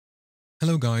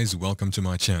Hello guys, welcome to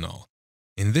my channel.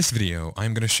 In this video,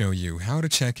 I'm going to show you how to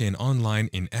check in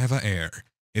online in EVA Air.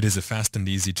 It is a fast and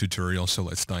easy tutorial, so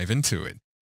let's dive into it.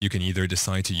 You can either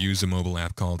decide to use a mobile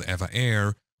app called EVA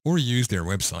Air or use their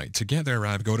website. To get their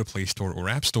app, go to Play Store or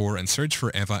App Store and search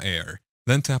for EVA Air.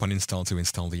 Then tap on Install to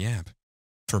install the app.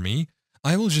 For me,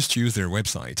 I will just use their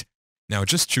website. Now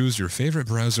just choose your favorite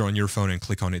browser on your phone and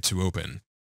click on it to open.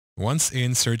 Once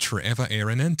in, search for EVA Air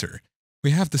and enter.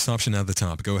 We have this option at the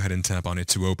top. Go ahead and tap on it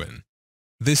to open.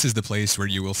 This is the place where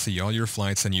you will see all your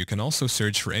flights, and you can also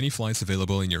search for any flights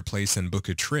available in your place and book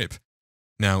a trip.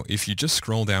 Now, if you just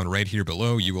scroll down right here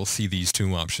below, you will see these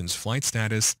two options, flight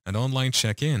status and online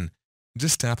check-in.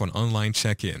 Just tap on online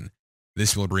check-in.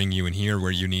 This will bring you in here where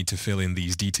you need to fill in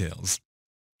these details.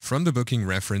 From the booking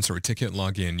reference or ticket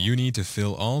login, you need to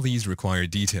fill all these required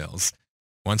details.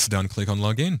 Once done, click on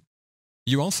login.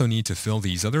 You also need to fill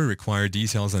these other required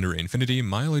details under Infinity,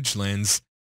 Mileage, Lens,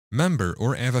 Member,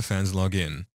 or EVA Fans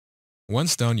Login.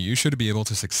 Once done, you should be able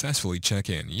to successfully check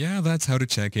in. Yeah, that's how to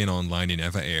check in online in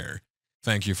EVA Air.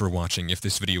 Thank you for watching. If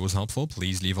this video was helpful,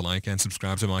 please leave a like and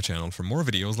subscribe to my channel for more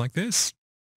videos like this.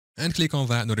 And click on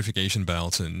that notification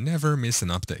bell to never miss an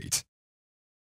update.